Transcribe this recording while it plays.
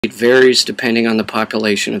varies depending on the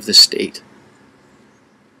population of the state.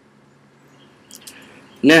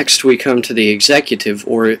 Next, we come to the executive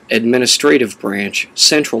or administrative branch,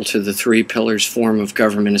 central to the three pillars form of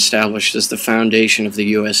government established as the foundation of the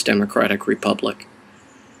U.S. Democratic Republic.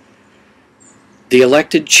 The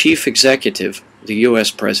elected chief executive, the U.S.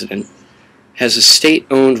 President, has a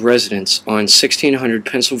state-owned residence on 1600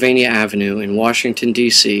 Pennsylvania Avenue in Washington,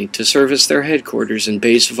 D.C. to serve as their headquarters and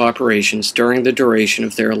base of operations during the duration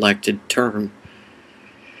of their elected term.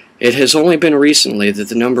 It has only been recently that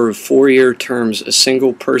the number of four-year terms a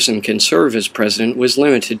single person can serve as president was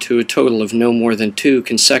limited to a total of no more than 2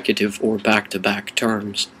 consecutive or back-to-back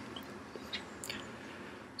terms.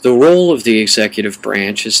 The role of the executive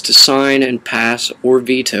branch is to sign and pass or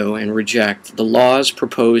veto and reject the laws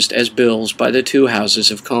proposed as bills by the two houses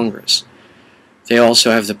of Congress. They also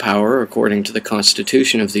have the power, according to the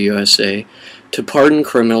Constitution of the USA, to pardon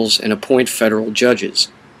criminals and appoint federal judges.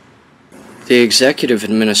 The executive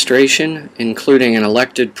administration, including an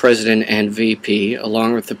elected president and VP,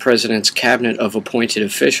 along with the president's cabinet of appointed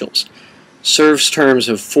officials, serves terms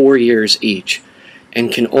of 4 years each, and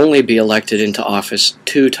can only be elected into office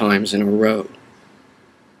 2 times in a row.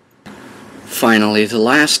 Finally, the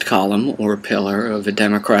last column, or pillar, of a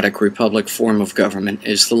democratic republic form of government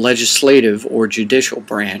is the legislative or judicial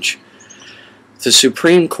branch. The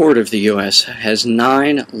Supreme Court of the U.S. has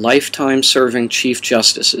 9 lifetime-serving Chief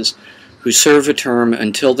Justices who serve a term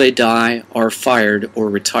until they die, are fired, or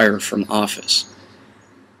retire from office.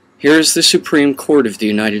 Here is the Supreme Court of the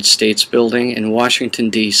United States building in Washington,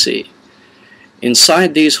 D.C.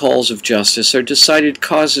 Inside these halls of justice are decided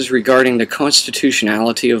causes regarding the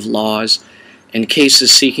constitutionality of laws and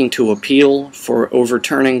cases seeking to appeal for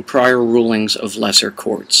overturning prior rulings of lesser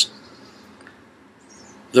courts.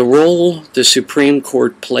 The role the Supreme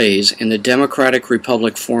Court plays in the democratic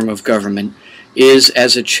republic form of government is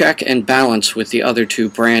as a check and balance with the other 2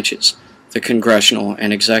 branches, the congressional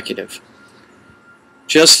and executive.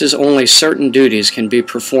 Just as only certain duties can be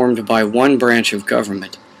performed by one branch of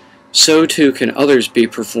government, so too can others be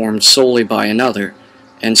performed solely by another,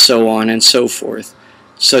 and so on and so forth,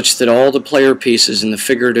 such that all the player pieces in the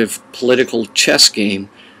figurative political chess game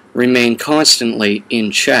remain constantly in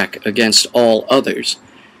check against all others.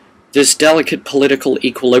 This delicate political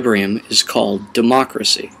equilibrium is called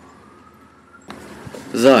democracy.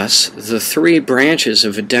 Thus, the 3 branches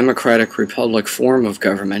of a democratic republic form of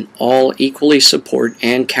government all equally support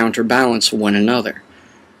and counterbalance one another.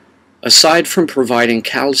 Aside from providing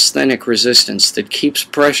calisthenic resistance that keeps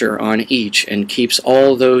pressure on each and keeps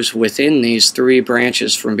all those within these 3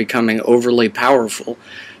 branches from becoming overly powerful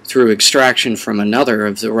through extraction from another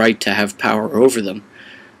of the right to have power over them,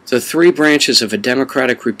 the 3 branches of a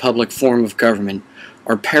democratic republic form of government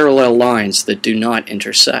are parallel lines that do not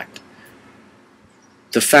intersect.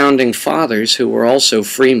 The Founding Fathers, who were also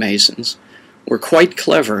Freemasons, were quite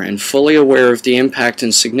clever and fully aware of the impact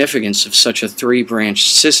and significance of such a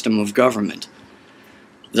 3-branch system of government.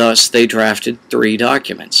 Thus, they drafted 3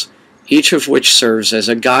 documents, each of which serves as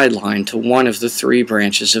a guideline to one of the 3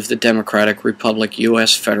 branches of the Democratic Republic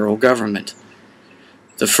U.S. federal government.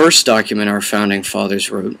 The first document our Founding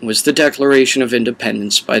Fathers wrote was the Declaration of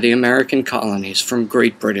Independence by the American colonies from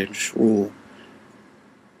Great British rule.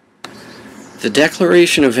 The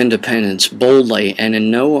Declaration of Independence boldly and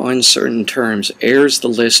in no uncertain terms airs the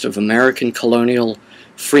list of American colonial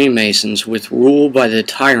Freemasons with rule by the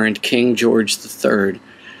tyrant King George III,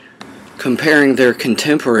 comparing their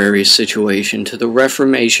contemporary situation to the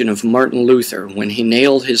Reformation of Martin Luther when he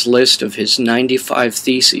nailed his list of his 95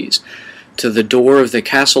 Theses to the door of the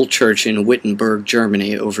Castle Church in Wittenberg,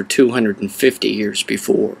 Germany, over 250 years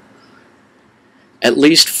before. At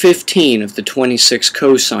least 15 of the 26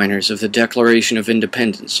 co-signers of the Declaration of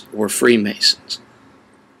Independence were Freemasons.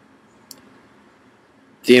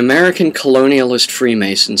 The American colonialist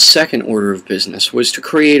Freemasons' second order of business was to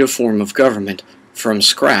create a form of government, from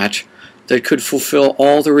scratch, that could fulfill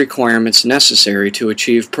all the requirements necessary to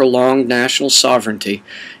achieve prolonged national sovereignty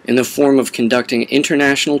in the form of conducting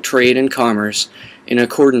international trade and commerce in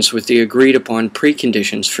accordance with the agreed-upon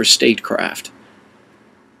preconditions for statecraft.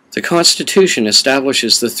 The Constitution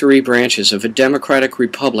establishes the 3 branches of a democratic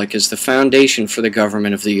republic as the foundation for the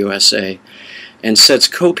government of the USA, and sets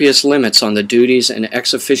copious limits on the duties and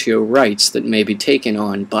ex officio rights that may be taken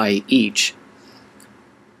on by each.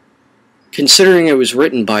 Considering it was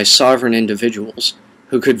written by sovereign individuals,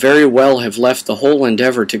 who could very well have left the whole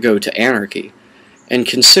endeavor to go to anarchy, and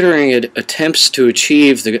considering it attempts to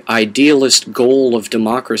achieve the idealist goal of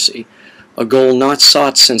democracy, a goal not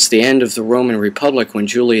sought since the end of the Roman Republic when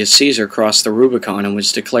Julius Caesar crossed the Rubicon and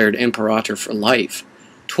was declared imperator for life,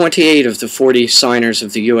 28 of the 40 signers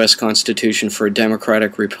of the U.S. Constitution for a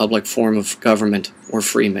democratic republic form of government were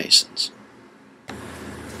Freemasons.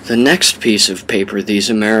 The next piece of paper these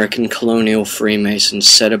American colonial Freemasons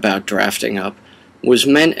set about drafting up was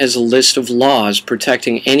meant as a list of laws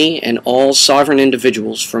protecting any and all sovereign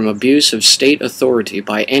individuals from abuse of state authority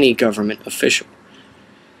by any government official.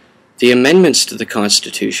 The amendments to the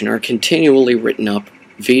Constitution are continually written up,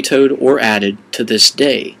 vetoed, or added to this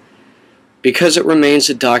day. Because it remains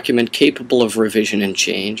a document capable of revision and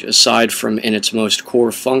change, aside from in its most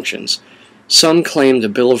core functions, some claim the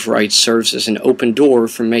Bill of Rights serves as an open door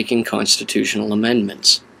for making constitutional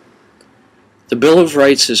amendments. The Bill of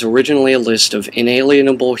Rights is originally a list of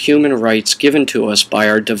inalienable human rights given to us by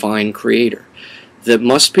our divine Creator that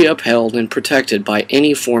must be upheld and protected by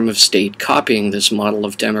any form of state copying this model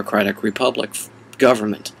of democratic republic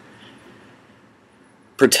government.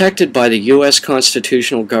 Protected by the U.S.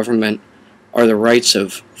 constitutional government are the rights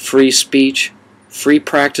of free speech, free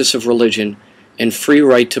practice of religion, and free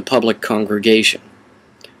right to public congregation.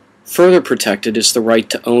 Further protected is the right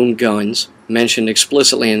to own guns, mentioned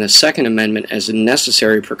explicitly in the Second Amendment as a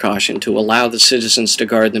necessary precaution to allow the citizens to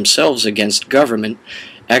guard themselves against government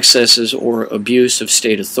excesses or abuse of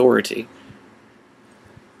state authority.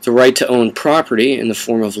 The right to own property in the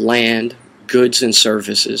form of land, goods, and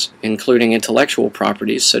services, including intellectual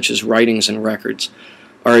properties such as writings and records,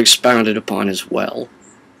 are expounded upon as well.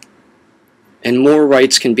 And more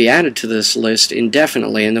rights can be added to this list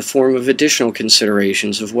indefinitely in the form of additional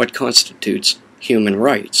considerations of what constitutes human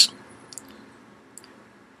rights.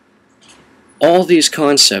 All these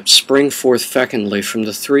concepts spring forth fecundly from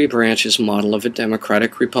the three branches model of a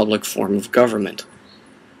democratic republic form of government.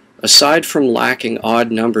 Aside from lacking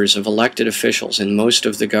odd numbers of elected officials in most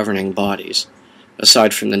of the governing bodies,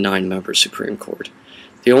 aside from the 9-member Supreme Court,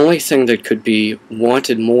 the only thing that could be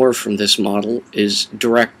wanted more from this model is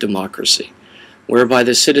direct democracy, whereby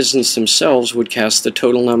the citizens themselves would cast the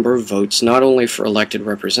total number of votes not only for elected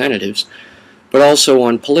representatives, but also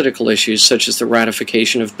on political issues such as the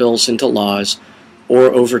ratification of bills into laws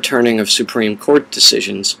or overturning of Supreme Court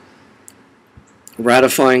decisions,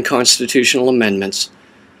 ratifying constitutional amendments,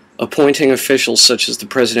 appointing officials such as the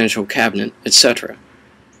presidential cabinet, etc.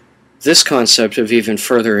 This concept of even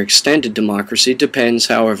further extended democracy depends,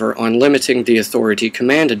 however, on limiting the authority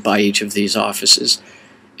commanded by each of these offices,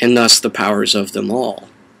 and thus the powers of them all.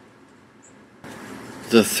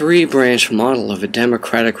 The three-branch model of a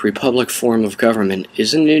democratic republic form of government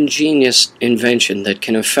is an ingenious invention that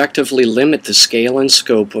can effectively limit the scale and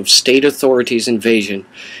scope of state authorities' invasion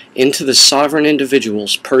into the sovereign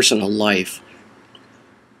individual's personal life.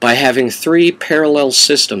 By having three parallel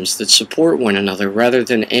systems that support one another rather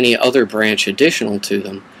than any other branch additional to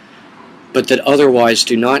them, but that otherwise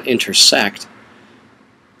do not intersect,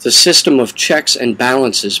 the system of checks and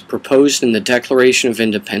balances proposed in the Declaration of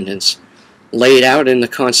Independence, laid out in the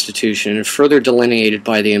Constitution and further delineated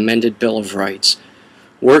by the amended Bill of Rights,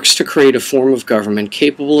 works to create a form of government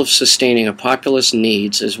capable of sustaining a populace's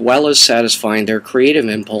needs as well as satisfying their creative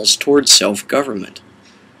impulse towards self-government.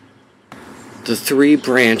 The three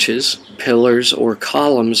branches, pillars, or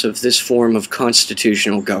columns of this form of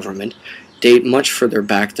constitutional government date much further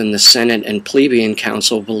back than the Senate and plebeian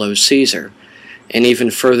council below Caesar, and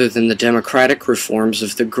even further than the democratic reforms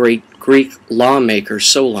of the great Greek lawmaker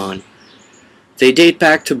Solon. They date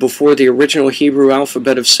back to before the original Hebrew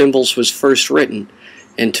alphabet of symbols was first written,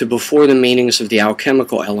 and to before the meanings of the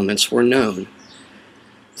alchemical elements were known.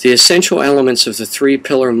 The essential elements of the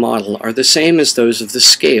three-pillar model are the same as those of the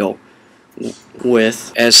scale,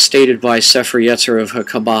 with, as stated by Sefer Yetzer of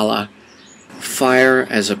HaKabbalah, fire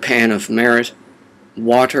as a pan of merit,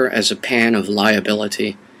 water as a pan of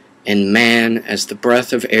liability, and man as the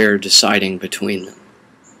breath of air deciding between them.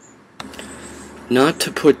 Not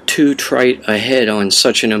to put too trite a head on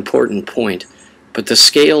such an important point, but the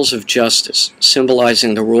scales of justice,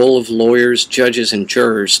 symbolizing the role of lawyers, judges, and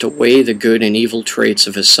jurors to weigh the good and evil traits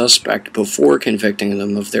of a suspect before convicting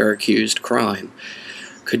them of their accused crime,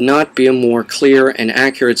 could not be a more clear and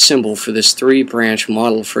accurate symbol for this three-branch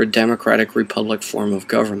model for a democratic republic form of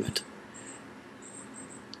government.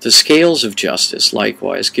 The scales of justice,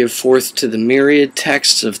 likewise, give forth to the myriad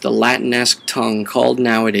texts of the Latinesque tongue called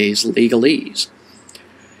nowadays legalese.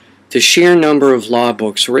 The sheer number of law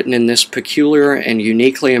books written in this peculiar and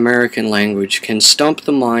uniquely American language can stump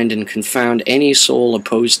the mind and confound any soul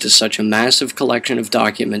opposed to such a massive collection of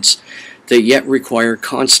documents that yet require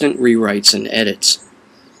constant rewrites and edits.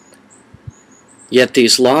 Yet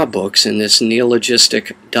these law books in this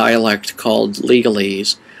neologistic dialect called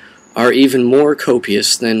legalese are even more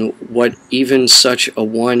copious than what even such a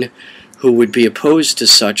one who would be opposed to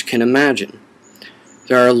such can imagine.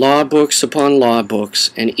 There are law books upon law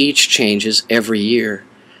books, and each changes every year.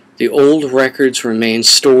 The old records remain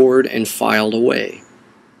stored and filed away.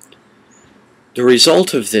 The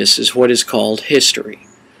result of this is what is called history,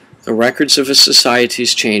 the records of a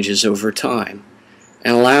society's changes over time,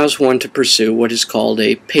 and allows one to pursue what is called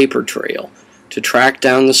a paper trail, to track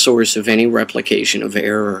down the source of any replication of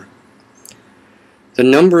error. The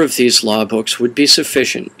number of these law books would be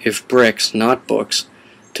sufficient, if bricks, not books,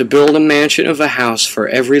 to build a mansion of a house for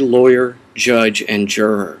every lawyer, judge, and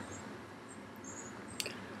juror.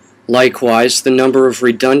 Likewise, the number of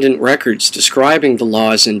redundant records describing the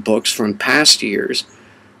laws in books from past years,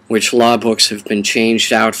 which law books have been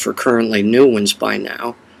changed out for currently new ones by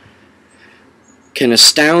now, can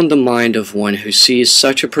astound the mind of one who sees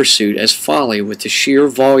such a pursuit as folly with the sheer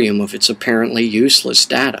volume of its apparently useless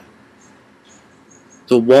data.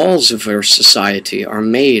 The walls of our society are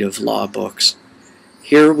made of law books.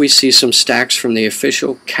 Here we see some stacks from the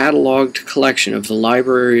official catalogued collection of the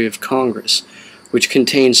Library of Congress, which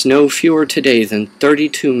contains no fewer today than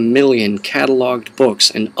 32 million catalogued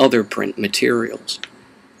books and other print materials.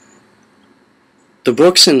 The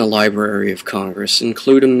books in the Library of Congress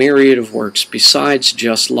include a myriad of works besides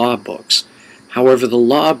just law books. However, the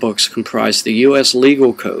law books comprise the U.S.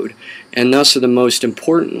 legal code and thus are the most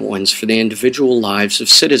important ones for the individual lives of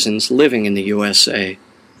citizens living in the USA.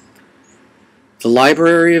 The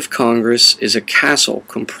Library of Congress is a castle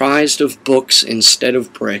comprised of books instead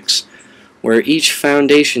of bricks, where each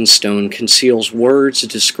foundation stone conceals words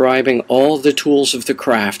describing all the tools of the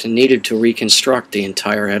craft needed to reconstruct the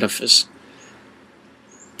entire edifice.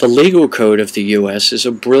 The legal code of the U.S. is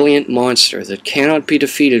a brilliant monster that cannot be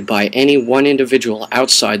defeated by any one individual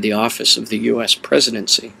outside the office of the U.S.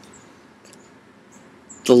 presidency.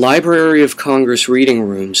 The Library of Congress reading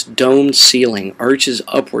room's domed ceiling arches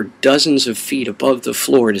upward dozens of feet above the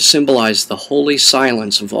floor to symbolize the holy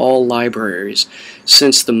silence of all libraries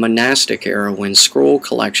since the monastic era, when scroll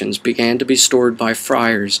collections began to be stored by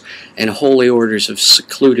friars and holy orders of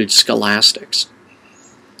secluded scholastics.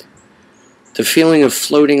 The feeling of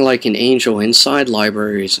floating like an angel inside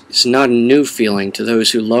libraries is not a new feeling to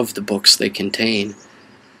those who love the books they contain.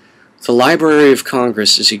 The Library of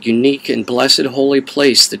Congress is a unique and blessed holy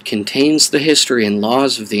place that contains the history and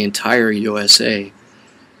laws of the entire USA.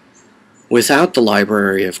 Without the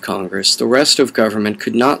Library of Congress, the rest of government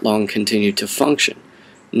could not long continue to function,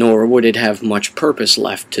 nor would it have much purpose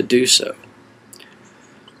left to do so.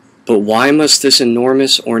 But why must this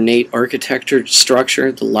enormous, ornate architecture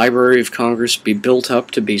structure, the Library of Congress, be built up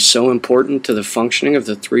to be so important to the functioning of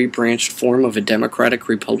the three-branched form of a democratic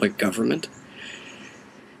republic government?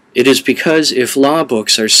 It is because if law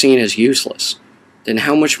books are seen as useless, then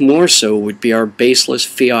how much more so would be our baseless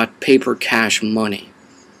fiat paper cash money?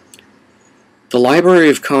 The Library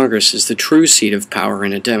of Congress is the true seat of power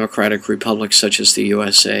in a democratic republic such as the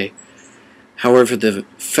USA. However, the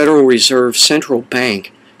Federal Reserve Central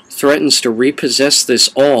Bank threatens to repossess this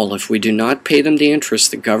all if we do not pay them the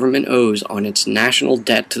interest the government owes on its national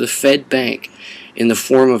debt to the Fed Bank in the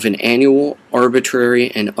form of an annual,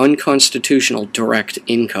 arbitrary, and unconstitutional direct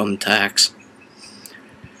income tax.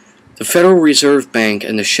 The Federal Reserve Bank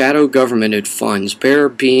and the shadow government it funds bear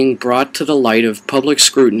being brought to the light of public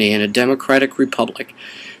scrutiny in a democratic republic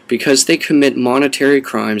because they commit monetary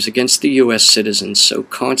crimes against the U.S. citizens so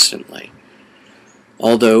constantly.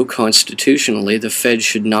 Although, constitutionally, the Fed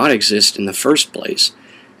should not exist in the first place,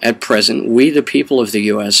 at present, we, the people of the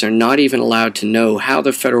U.S., are not even allowed to know how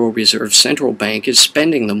the Federal Reserve Central Bank is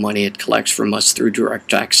spending the money it collects from us through direct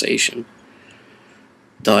taxation.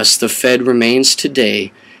 Thus, the Fed remains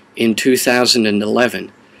today, in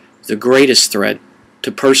 2011, the greatest threat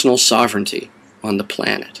to personal sovereignty on the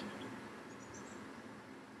planet.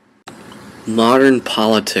 Modern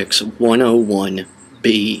Politics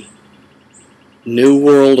 101B. New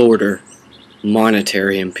World Order,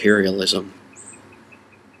 Monetary Imperialism.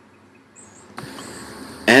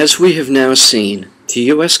 As we have now seen, the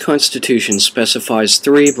U.S. Constitution specifies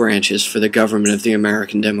three branches for the government of the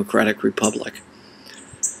American Democratic Republic.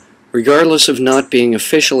 Regardless of not being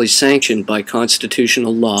officially sanctioned by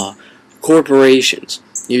constitutional law, corporations,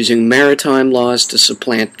 using maritime laws to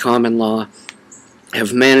supplant common law,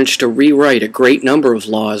 have managed to rewrite a great number of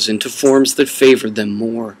laws into forms that favored them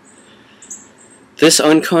more. This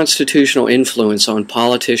unconstitutional influence on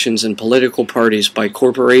politicians and political parties by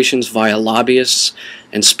corporations via lobbyists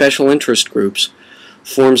and special interest groups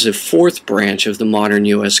forms a fourth branch of the modern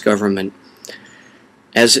U.S. government.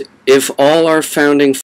 As if all our founding